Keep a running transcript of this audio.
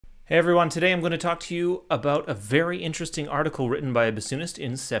Hey everyone, today I'm going to talk to you about a very interesting article written by a bassoonist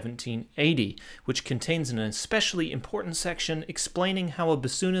in 1780, which contains an especially important section explaining how a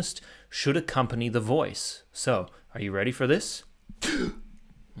bassoonist should accompany the voice. So, are you ready for this?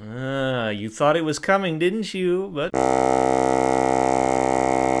 You thought it was coming, didn't you? But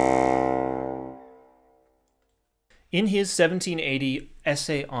in his 1780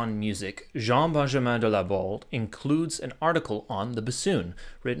 essay on music, Jean-Benjamin de la Borde includes an article on the bassoon,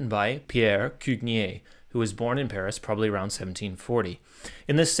 written by Pierre Cugnier, who was born in Paris probably around 1740.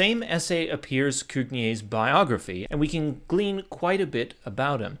 In the same essay appears Cugnier's biography, and we can glean quite a bit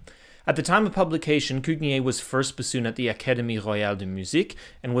about him. At the time of publication, Cugnier was first bassoon at the Académie Royale de Musique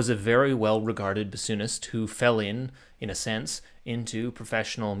and was a very well-regarded bassoonist who fell in a sense, into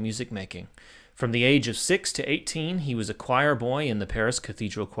professional music making. From the age of 6 to 18, he was a choir boy in the Paris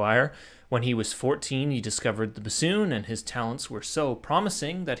Cathedral Choir. When he was 14, he discovered the bassoon, and his talents were so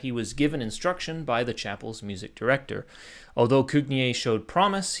promising that he was given instruction by the chapel's music director. Although Cugnier showed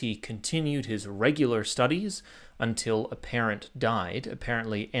promise, he continued his regular studies until a parent died,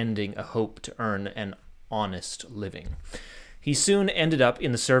 apparently ending a hope to earn an honest living. He soon ended up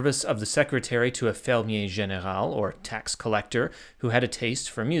in the service of the secretary to a fermier général, or tax collector, who had a taste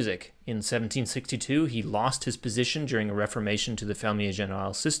for music. In 1762, he lost his position during a reformation to the fermier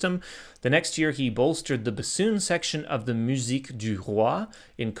général system. The next year, he bolstered the bassoon section of the Musique du Roi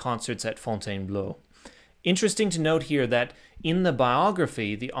in concerts at Fontainebleau. Interesting to note here that in the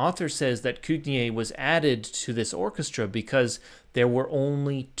biography, the author says that Cugnier was added to this orchestra because there were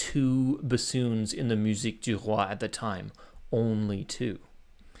only 2 bassoons in the Musique du Roi at the time. Only 2.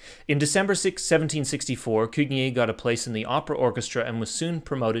 In December 1764, Cugnier got a place in the opera orchestra and was soon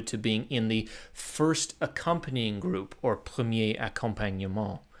promoted to being in the first accompanying group, or premier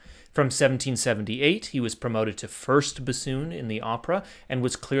accompagnement. From 1778, he was promoted to first bassoon in the opera and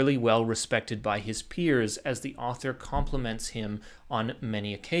was clearly well respected by his peers, as the author compliments him on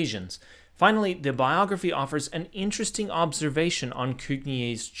many occasions. Finally, the biography offers an interesting observation on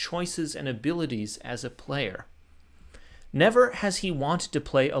Cugnier's choices and abilities as a player. Never has he wanted to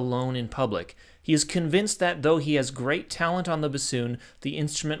play alone in public. He is convinced that though he has great talent on the bassoon, the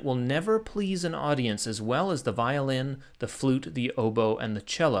instrument will never please an audience as well as the violin, the flute, the oboe, and the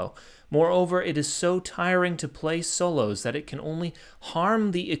cello. Moreover, it is so tiring to play solos that it can only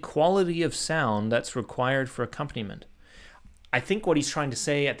harm the equality of sound that's required for accompaniment. I think what he's trying to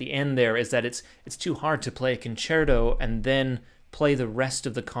say at the end there is that it's too hard to play a concerto and then play the rest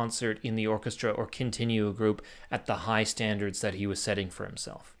of the concert in the orchestra or continue a group at the high standards that he was setting for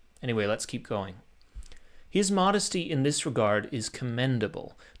himself. Anyway, let's keep going. His modesty in this regard is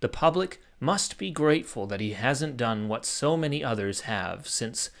commendable. The public must be grateful that he hasn't done what so many others have,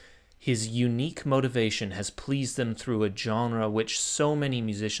 since his unique motivation has pleased them through a genre which so many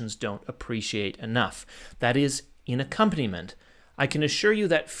musicians don't appreciate enough. That is, in accompaniment. I can assure you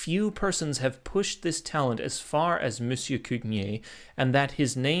that few persons have pushed this talent as far as Monsieur Cugnier, and that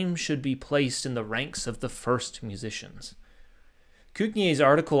his name should be placed in the ranks of the first musicians. Cugnier's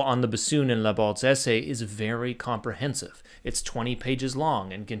article on the bassoon in La Borde's essay is very comprehensive. It's 20 pages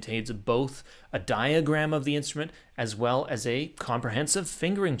long and contains both a diagram of the instrument as well as a comprehensive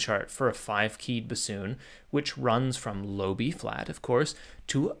fingering chart for a 5-keyed bassoon, which runs from low B flat, of course,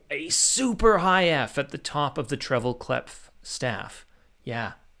 to a super high F at the top of the treble clef staff.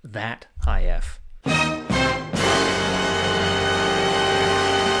 Yeah, that high F.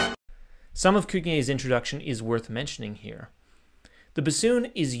 Some of Cugnier's introduction is worth mentioning here. The bassoon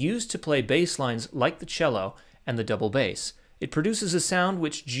is used to play bass lines like the cello and the double bass. It produces a sound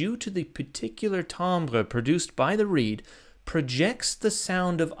which, due to the particular timbre produced by the reed, projects the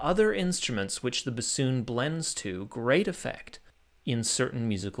sound of other instruments which the bassoon blends to great effect in certain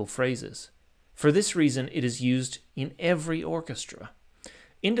musical phrases. For this reason, it is used in every orchestra.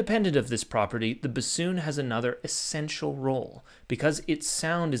 Independent of this property, the bassoon has another essential role. Because its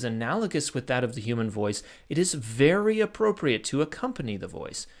sound is analogous with that of the human voice, it is very appropriate to accompany the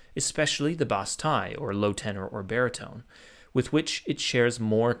voice, especially the basse taille, or low tenor or baritone, with which it shares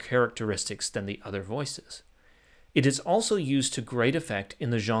more characteristics than the other voices. It is also used to great effect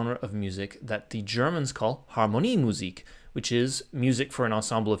in the genre of music that the Germans call Harmoniemusik, which is music for an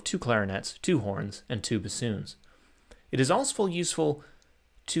ensemble of 2 clarinets, 2 horns, and 2 bassoons. It is also useful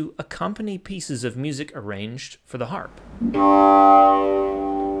to accompany pieces of music arranged for the harp.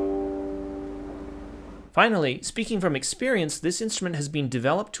 Finally, speaking from experience, this instrument has been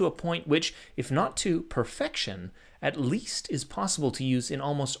developed to a point which, if not to perfection, at least is possible to use in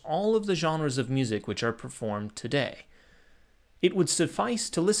almost all of the genres of music which are performed today. It would suffice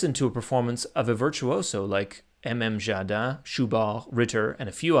to listen to a performance of a virtuoso like M.M. Jardin, Schubert, Ritter, and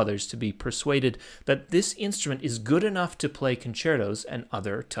a few others to be persuaded that this instrument is good enough to play concertos and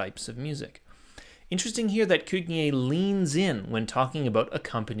other types of music. Interesting here that Cugnier leans in when talking about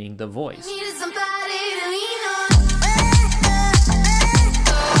accompanying the voice.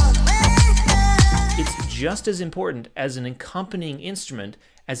 It's just as important as an accompanying instrument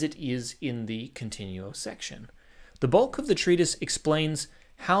as it is in the continuo section. The bulk of the treatise explains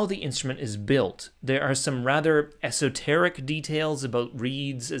how the instrument is built. There are some rather esoteric details about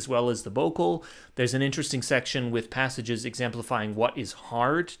reeds as well as the vocal. There's an interesting section with passages exemplifying what is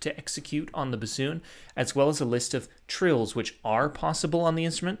hard to execute on the bassoon, as well as a list of trills which are possible on the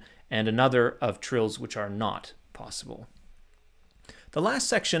instrument, and another of trills which are not possible. The last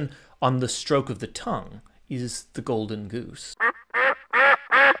section on the stroke of the tongue is the golden goose.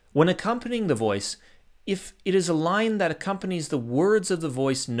 When accompanying the voice, if it is a line that accompanies the words of the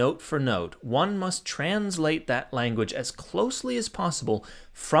voice note for note, one must translate that language as closely as possible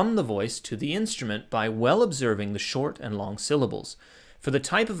from the voice to the instrument by well observing the short and long syllables. For the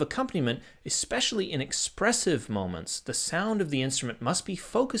type of accompaniment, especially in expressive moments, the sound of the instrument must be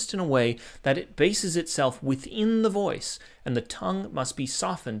focused in a way that it bases itself within the voice, and the tongue must be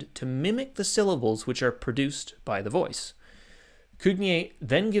softened to mimic the syllables which are produced by the voice. Cugnier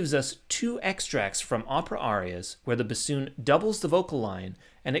then gives us two extracts from opera arias where the bassoon doubles the vocal line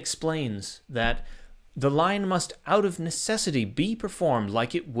and explains that the line must out of necessity be performed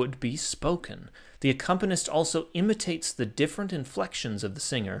like it would be spoken. The accompanist also imitates the different inflections of the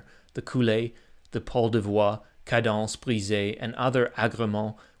singer, the coulée, the pôle de voix, cadence brisée, and other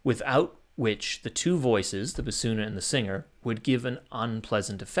agrements, without which the two voices, the bassoon and the singer, would give an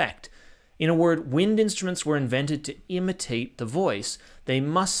unpleasant effect. In a word, wind instruments were invented to imitate the voice. They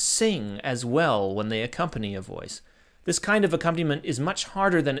must sing as well when they accompany a voice. This kind of accompaniment is much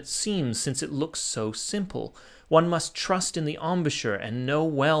harder than it seems since it looks so simple. One must trust in the embouchure and know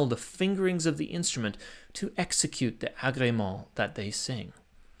well the fingerings of the instrument to execute the agrément that they sing.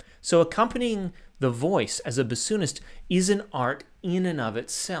 So accompanying the voice as a bassoonist is an art in and of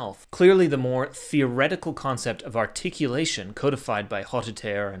itself. Clearly, the more theoretical concept of articulation codified by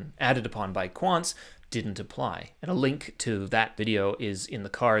Hotteterre and added upon by Quantz didn't apply, and a link to that video is in the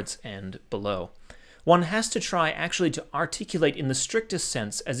cards and below. One has to try actually to articulate in the strictest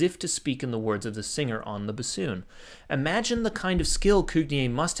sense as if to speak in the words of the singer on the bassoon. Imagine the kind of skill Cugnier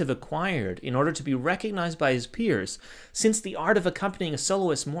must have acquired in order to be recognized by his peers, since the art of accompanying a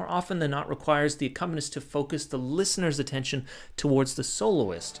soloist more often than not requires the accompanist to focus the listener's attention towards the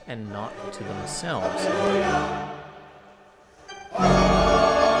soloist and not to themselves.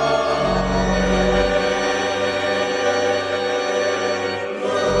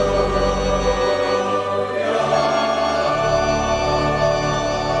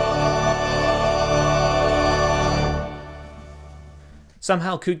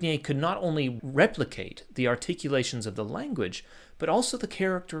 Somehow Cugnier could not only replicate the articulations of the language, but also the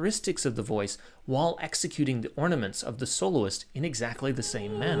characteristics of the voice while executing the ornaments of the soloist in exactly the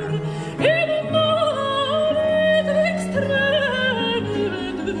same manner.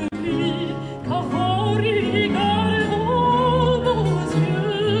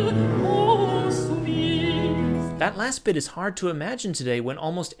 That last bit is hard to imagine today when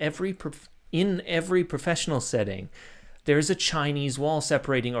almost in every professional setting, there is a Chinese wall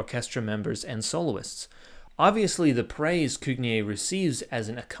separating orchestra members and soloists. Obviously, the praise Cugnier receives as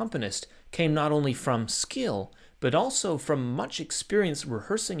an accompanist came not only from skill, but also from much experience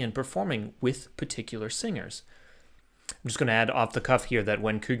rehearsing and performing with particular singers. I'm just going to add off the cuff here that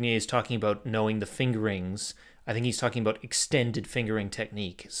when Cugnier is talking about knowing the fingerings, I think he's talking about extended fingering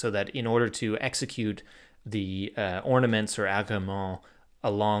technique, so that in order to execute the ornaments or agréments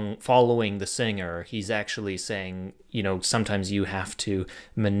following the singer, he's actually saying, you know, sometimes you have to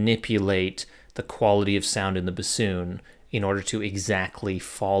manipulate the quality of sound in the bassoon in order to exactly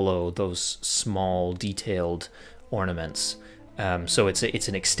follow those small detailed ornaments. So it's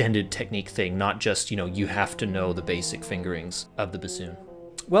an extended technique thing, not just, you know, you have to know the basic fingerings of the bassoon.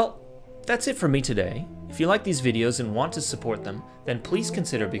 Well, that's it for me today. If you like these videos and want to support them, then please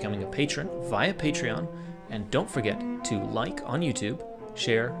consider becoming a patron via Patreon, and don't forget to like on YouTube,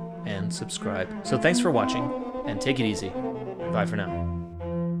 share, and subscribe. So thanks for watching, and take it easy. Bye for now.